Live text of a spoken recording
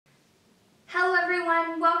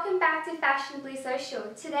everyone, welcome back to Fashionably Social.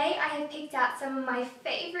 Today I have picked out some of my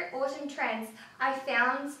favourite autumn trends I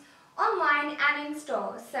found online and in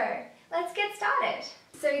store. So let's get started.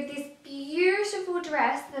 So this beautiful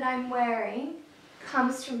dress that I'm wearing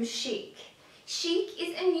comes from Chic. Chic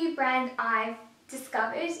is a new brand I've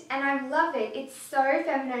discovered and I love it. It's so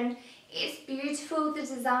feminine, it's beautiful, the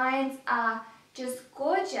designs are just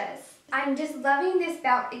gorgeous. I'm just loving this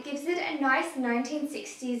belt. It gives it a nice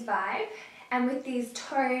 1960s vibe, and with these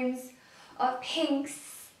tones of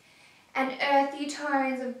pinks and earthy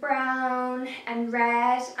tones of brown and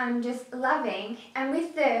red, I'm just loving. And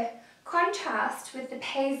with the contrast with the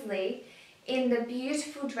paisley in the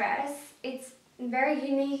beautiful dress, it's very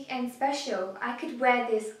unique and special. I could wear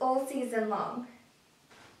this all season long.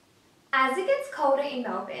 As it gets colder in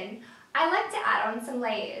Melbourne, I like to add on some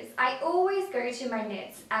layers. I always go to my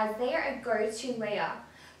knits as they are a go-to layer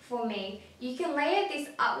for me. You can layer this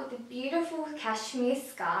up with a beautiful cashmere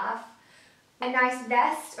scarf, a nice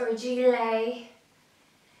vest or a gilet,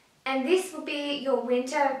 and this will be your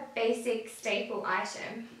winter basic staple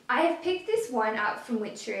item. I have picked this one up from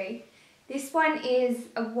Witchery. This one is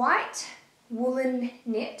a white woolen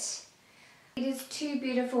knit. It is too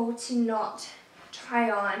beautiful to not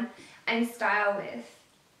try on and style with.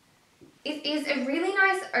 It is a really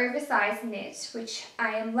nice oversized knit, which I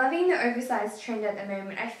am loving the oversized trend at the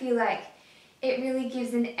moment. I feel like it really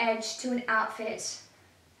gives an edge to an outfit.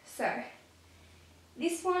 So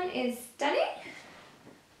this one is stunning.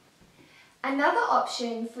 Another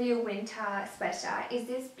option for your winter sweater is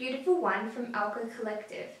this beautiful one from Elka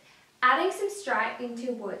Collective. Adding some stripe into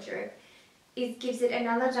your wardrobe gives it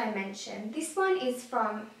another dimension. This one is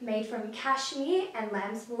made from cashmere and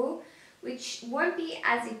lamb's wool, which won't be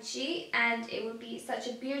as itchy, and it would be such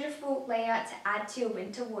a beautiful layer to add to your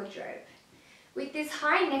winter wardrobe. With this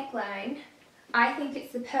high neckline, I think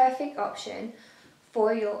it's the perfect option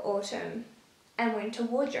for your autumn and winter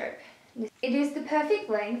wardrobe. It is the perfect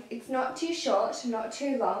length, it's not too short, not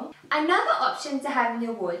too long. Another option to have in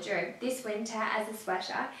your wardrobe this winter as a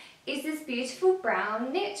sweater is this beautiful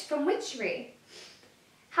brown knit from Witchery.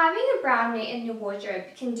 Having a brown knit in your wardrobe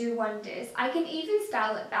can do wonders. I can even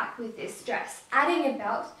style it back with this dress, adding a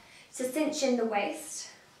belt to cinch in the waist,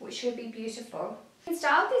 which would be beautiful. You can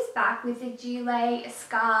style this back with a gilet, a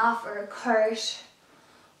scarf or a coat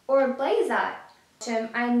or a blazer.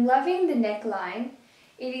 I'm loving the neckline.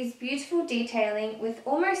 It is beautiful detailing with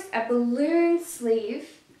almost a balloon sleeve,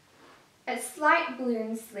 a slight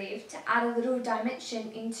balloon sleeve to add a little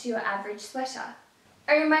dimension into your average sweater.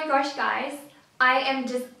 Oh my gosh guys, I am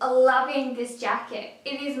just loving this jacket.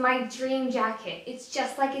 It is my dream jacket. It's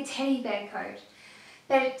just like a teddy bear coat,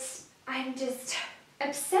 but I'm just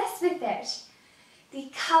obsessed with it.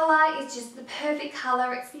 The colour is just the perfect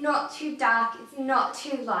colour. It's not too dark, it's not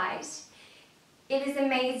too light. It is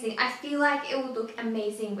amazing. I feel like it will look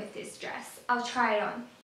amazing with this dress. I'll try it on.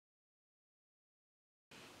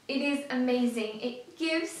 It is amazing. It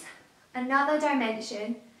gives another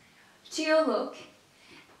dimension to your look.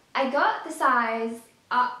 I got the size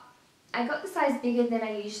bigger than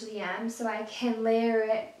I usually am, so I can layer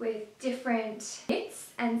it with different knits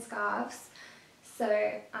and scarves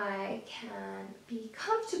so I can be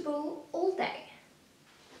comfortable all day.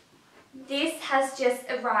 This has just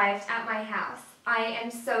arrived at my house. I am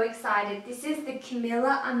so excited. This is the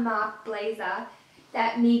Camilla and Marc blazer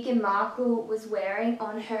that Meghan Markle was wearing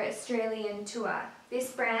on her Australian tour.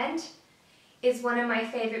 This brand is one of my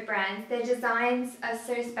favourite brands. Their designs are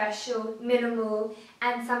so special, minimal,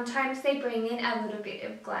 and sometimes they bring in a little bit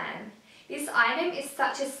of glam. This item is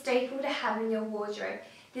such a staple to have in your wardrobe.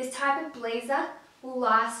 This type of blazer will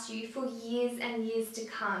last you for years and years to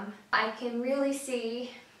come. I can really see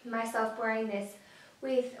myself wearing this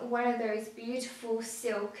with one of those beautiful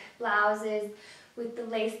silk blouses with the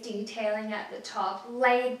lace detailing at the top.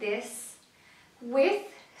 Layered this with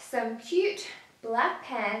some cute black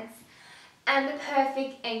pants and the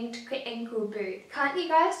perfect ankle boot. Can't you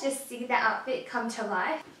guys just see the outfit come to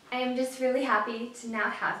life? I am just really happy to now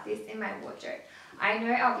have this in my wardrobe. I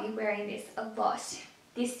know I'll be wearing this a lot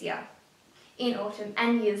this year, in autumn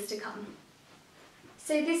and years to come.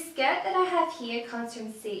 So this skirt that I have here comes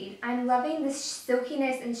from Seed. I'm loving the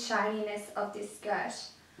silkiness and shininess of this skirt.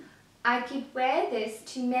 I could wear this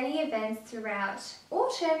to many events throughout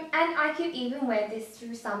autumn, and I could even wear this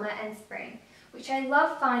through summer and spring, which I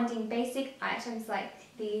love finding basic items like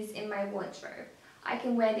these in my wardrobe. I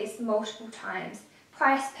can wear this multiple times.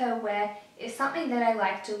 Price per wear is something that I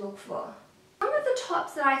like to look for. One of the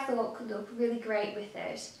tops that I thought could look really great with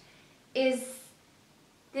it is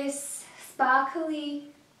this sparkly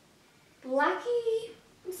blacky,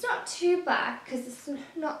 it's not too black because it's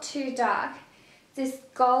not too dark, this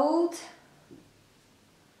gold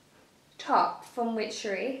top from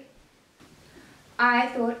Witchery. I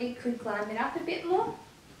thought it could glam it up a bit more.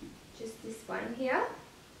 Just this one here.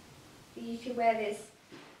 You could wear this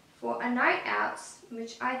for a night out,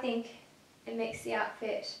 which I think it makes the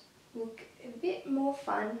outfit look a bit more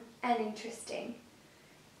fun and interesting.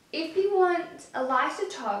 If you want a lighter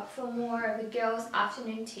top for more of a girl's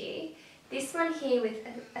afternoon tea, this one here with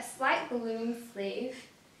a slight balloon sleeve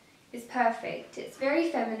is perfect. It's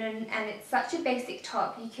very feminine and it's such a basic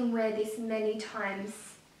top. You can wear this many times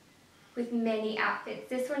with many outfits.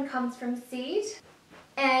 This one comes from Seed.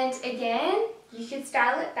 And again, you could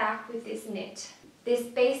style it back with this knit. This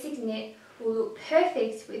basic knit will look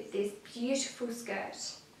perfect with this beautiful skirt.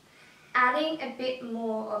 Adding a bit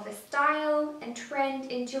more of a style and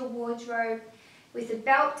trend into your wardrobe with a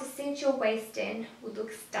belt to cinch your waist in will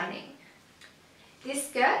look stunning. This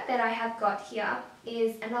skirt that I have got here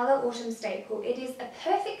is another autumn staple. It is a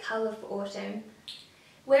perfect colour for autumn.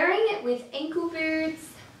 Wearing it with ankle boots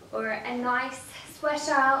or a nice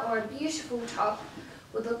sweater or a beautiful top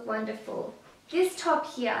would look wonderful. This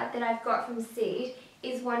top here that I've got from Seed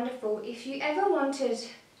is wonderful if you ever wanted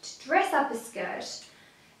to dress up a skirt,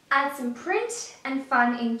 add some print and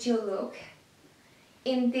fun into your look.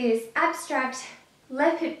 In this abstract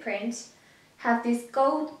leopard print, have this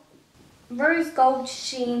rose gold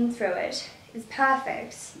sheen through it is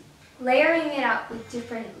perfect. Layering it up with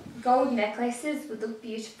different gold necklaces would look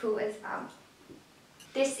beautiful as well.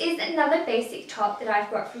 This is another basic top that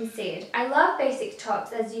I've got from Seed. I love basic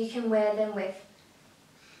tops as you can wear them with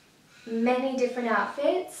many different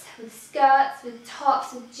outfits, with skirts, with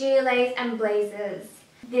tops, with gilets and blazers.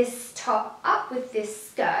 This top up with this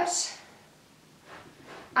skirt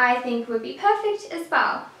I think would be perfect as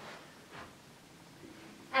well.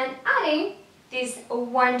 And adding this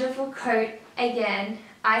wonderful coat again,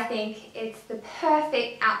 I think it's the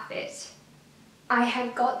perfect outfit. I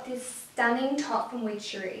have got this stunning top from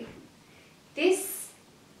Witchery. This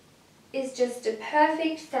is just a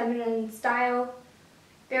perfect feminine style,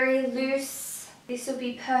 very loose. This will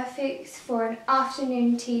be perfect for an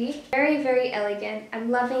afternoon tea. Very, very elegant.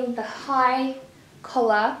 I'm loving the high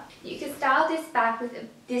collar. You can style this back with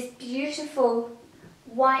this beautiful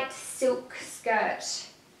white silk skirt,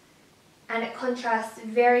 and it contrasts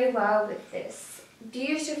very well with this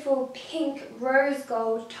beautiful pink rose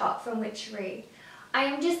gold top from Witchery. I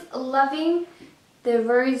am just loving the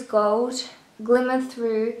rose gold glimmer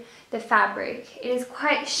through the fabric. It is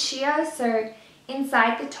quite sheer, so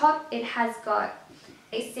inside the top it has got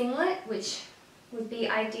a singlet, which would be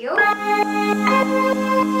ideal.